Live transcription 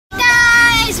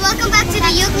guys, welcome back to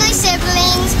the Yugnoi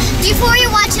Siblings. Before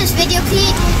you watch this video,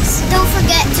 please don't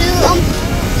forget to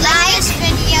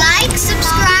like,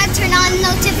 subscribe, turn on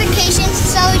notifications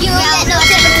so you will get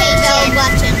notifications. Bell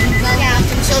button.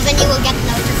 So then you will get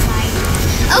notified.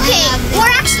 Okay,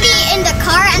 we're actually in the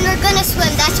car and we're gonna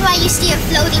swim. That's why you see it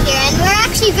floating here. And we're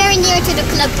actually very near to the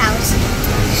clubhouse.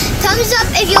 Thumbs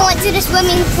up if you went to the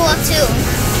swimming pool too.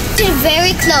 It's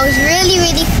very close, really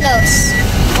close.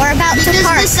 We're about to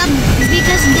park.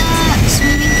 Because the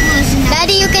swimming pool is now.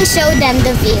 Daddy, you can show them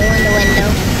the view in the window.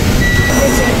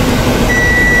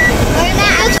 We're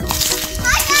now.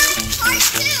 Hi guys, part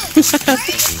 2. We're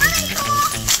in the swimming pool.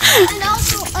 And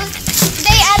also,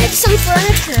 they added some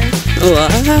furniture. Wow.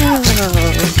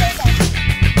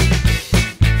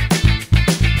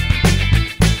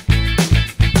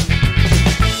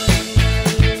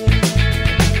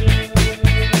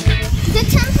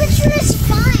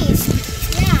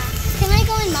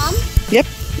 Yep.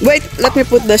 Wait, let me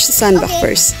put the sandbag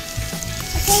first.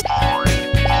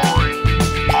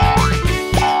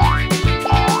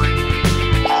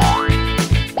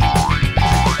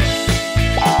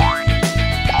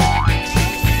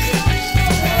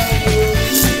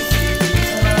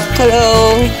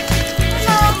 Hello.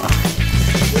 Hello.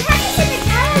 We have to see the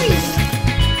gallery.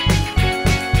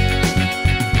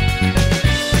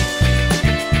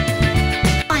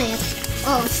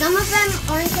 Oh, some of them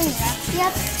aren't unwrapped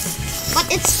yet. But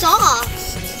it's soft.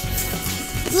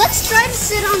 Let's try to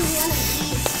sit on one of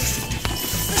these.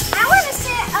 I want to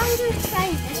sit under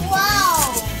try this.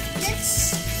 Wow,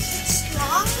 it's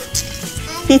strong.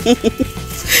 And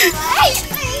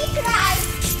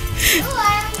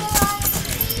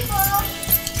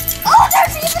oh,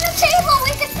 there's even a table.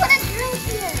 We can put a drink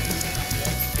here.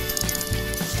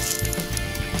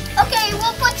 Okay,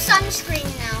 we'll put sunscreen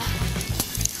now.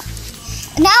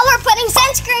 Now we're putting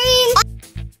sunscreen.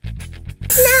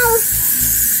 Now,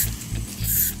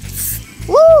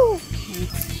 woo!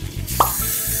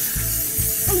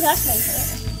 Oh, that's my hair.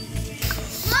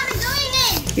 Mom, I'm going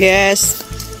in. Yes.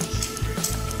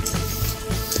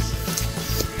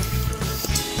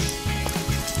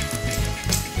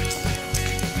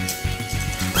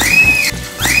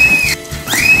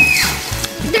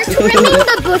 They're trimming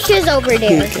the bushes over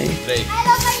there. Okay. I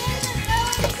love my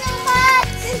uniform so much.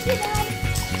 Thank you, Dad.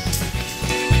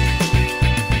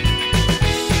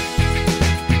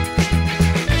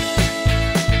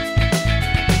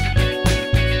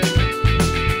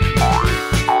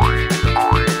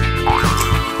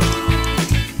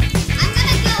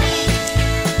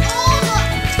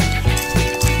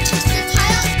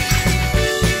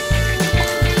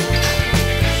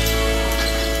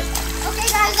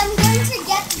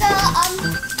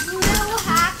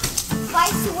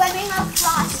 Swimming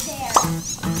across there.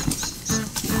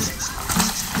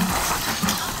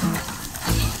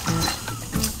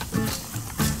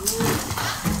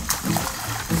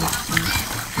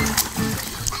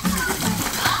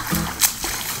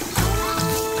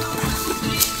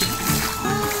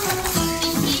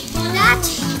 That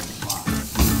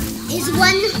is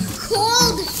one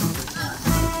cold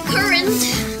current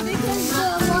because the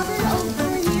water over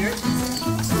here is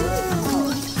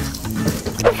cold.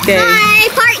 Okay. Hi,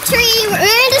 part 3. We're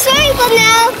in the swimming pool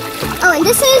now. Oh, and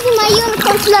this is my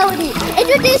unicorn floaty.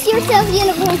 Introduce yourself,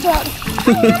 unicorn floaty.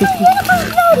 I'm a unicorn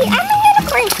floaty. I'm a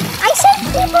unicorn. I save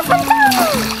people from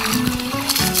drowning.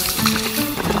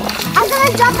 I'm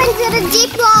gonna jump into the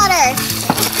deep water.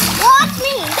 Watch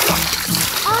me.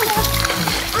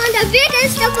 On the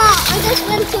biggest of all. I'm gonna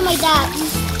swim to my dad.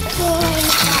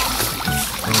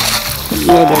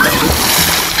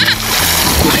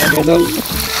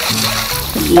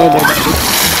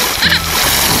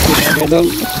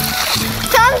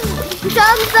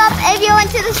 Thumbs up if you went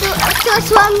to the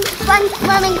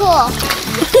swimming pool.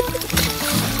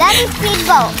 That is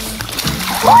speedboat.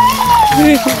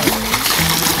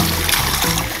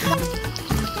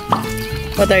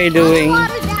 What are you doing?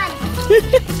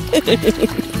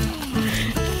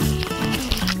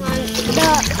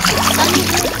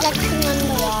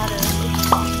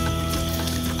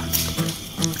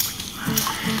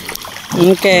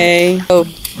 Okay. Go.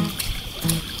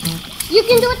 You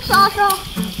can do it, Sasha.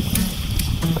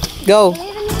 Go.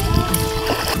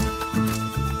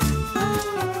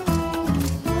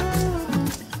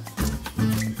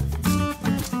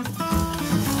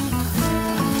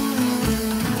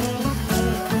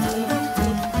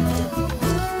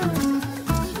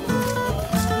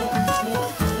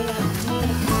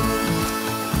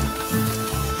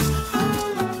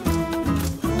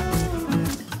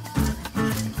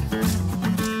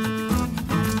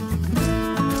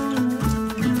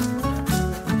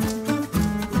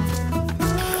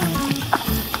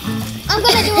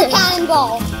 we're gonna do a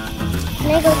cannonball.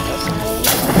 Can I go to this side?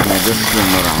 No, just swim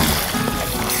around.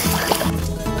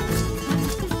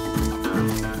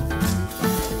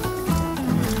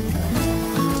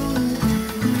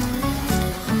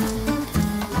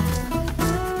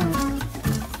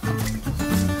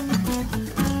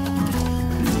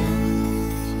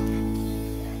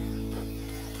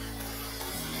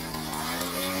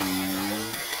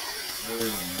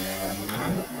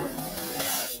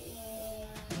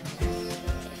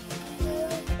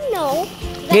 No.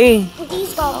 Okay.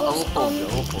 These goggles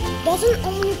doesn't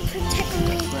only protect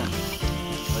me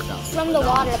from the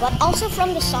water, but also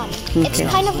from the sun. It's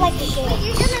kind of like the shield.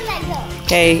 You're gonna let go.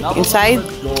 Okay, inside.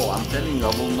 Go. I'm telling you, I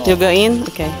will not. You go in?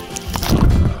 Okay.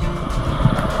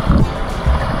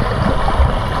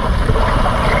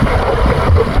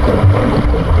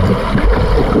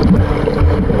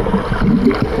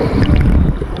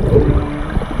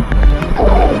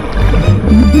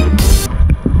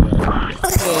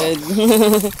 Good.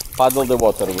 Paddle the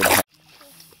water with her.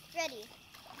 Ready.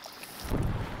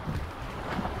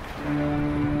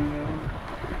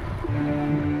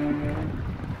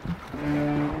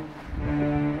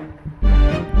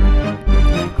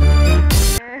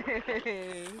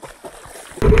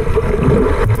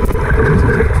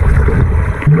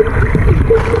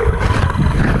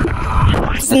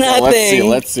 It's nothing.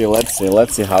 Let's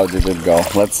see how did it go.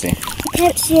 Let's see.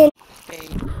 Can't see it.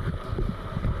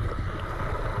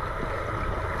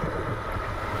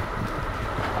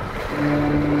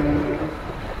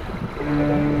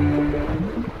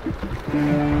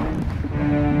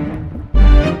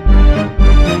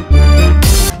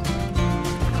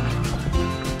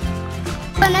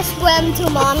 I'm gonna swim to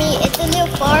mommy. It's a little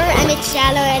far and it's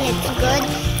shallow and it's good.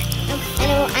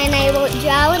 And I won't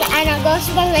drown and I'll go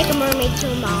swim like a mermaid to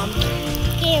mom.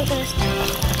 Okay, I'm gonna start.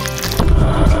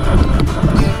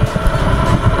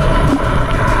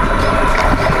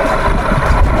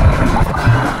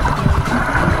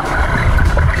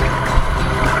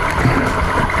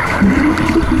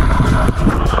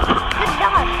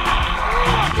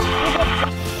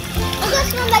 I'm gonna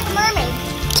swim like a mermaid.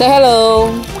 Say hello.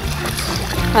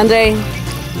 Andrey.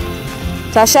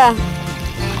 Sasha.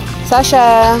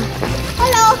 Sasha.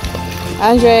 Hello.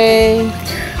 Andrey.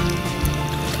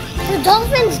 The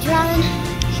dolphins drown.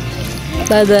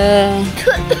 Tada.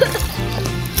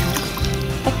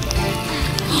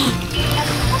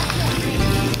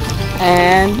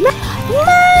 And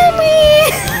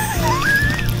mommy.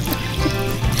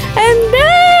 And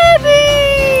daddy.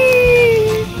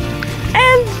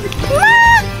 And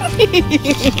mommy.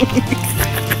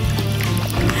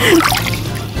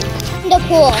 The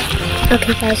pool.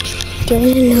 Okay guys, do you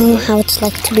want to know how it's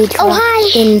like to be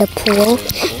dropped in the pool?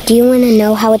 Do you want to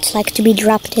know how it's like to be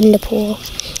dropped in the pool?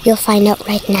 You'll find out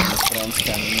right now.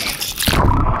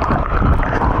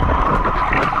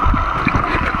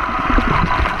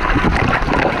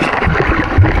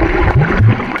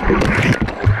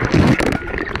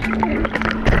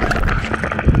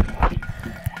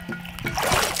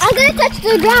 I'm gonna touch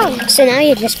the ground. So now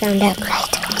you just found out, right?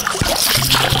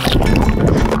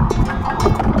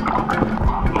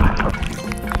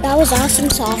 That was awesome,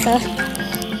 Sasha.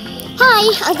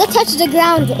 Hi, I'm gonna touch the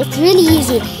ground. It's really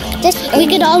easy. We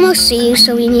could almost see you,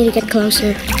 so we need to get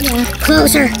closer. Yeah.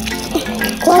 Closer!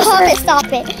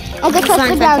 Stop it. I'm gonna touch Fine,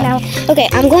 the ground now. Okay,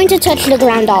 I'm going to touch the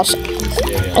ground also.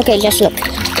 Okay, just look.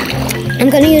 I'm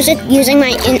going to use it using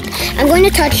my I'm going to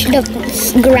touch the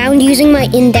ground using my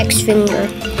index finger.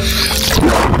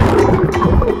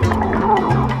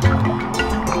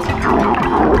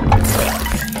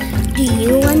 Do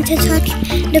you want to touch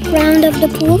the ground of the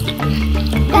pool?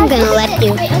 I'm gonna let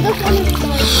you. Before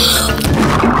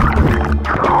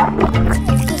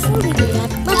we do that,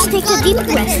 let's take a deep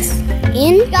breath.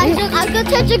 In. Guys, I'm gonna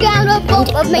touch the ground with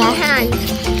both of my hands.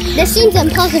 This seems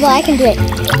impossible. I can do it.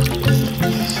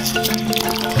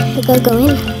 Go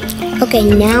in. Okay,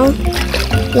 now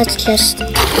let's just.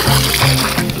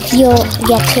 You'll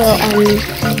get to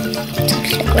touch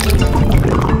the ground.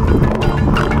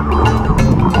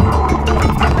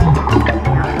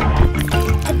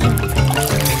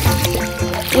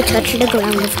 You touch the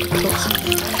ground of the pool.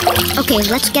 Okay,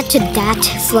 let's get to that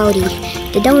floaty,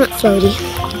 the donut floaty.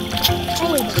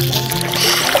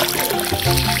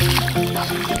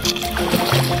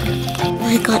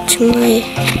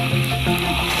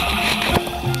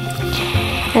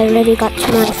 I already got to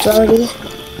my floaty.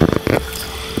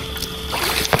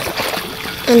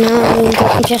 And now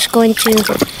I'm just going to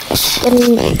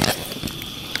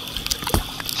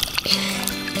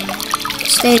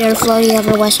stay there, floaty,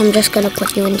 otherwise I'm just gonna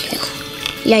put you in jail.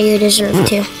 Yeah, you deserve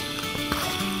to.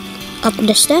 Up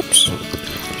the steps.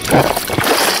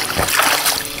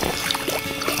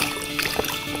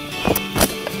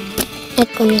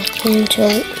 gonna get into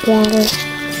water.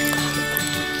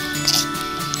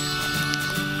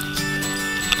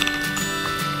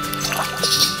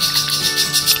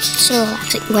 So,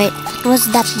 wait, what's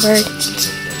that bird?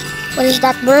 What is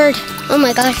that bird? Oh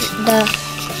my gosh,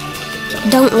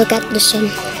 don't look at the sun.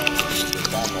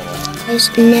 Guys,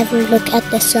 never look at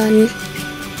the sun.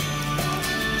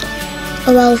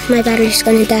 Oh well, my battery's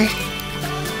gonna die.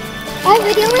 Are you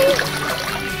videoing?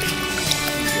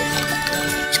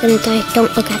 It's gonna die.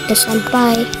 Don't look at the sun.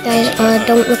 Bye, guys.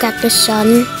 Don't look at the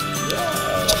sun.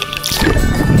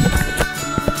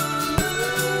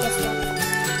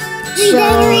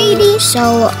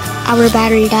 So our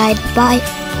battery died. Bye.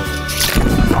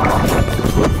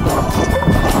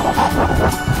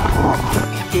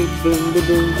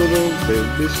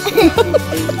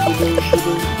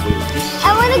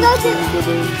 I want to go to.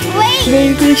 Wait.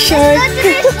 Baby shark. Go to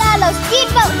the shallow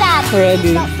speedboat, Dad.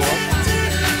 Ready. Speedboat.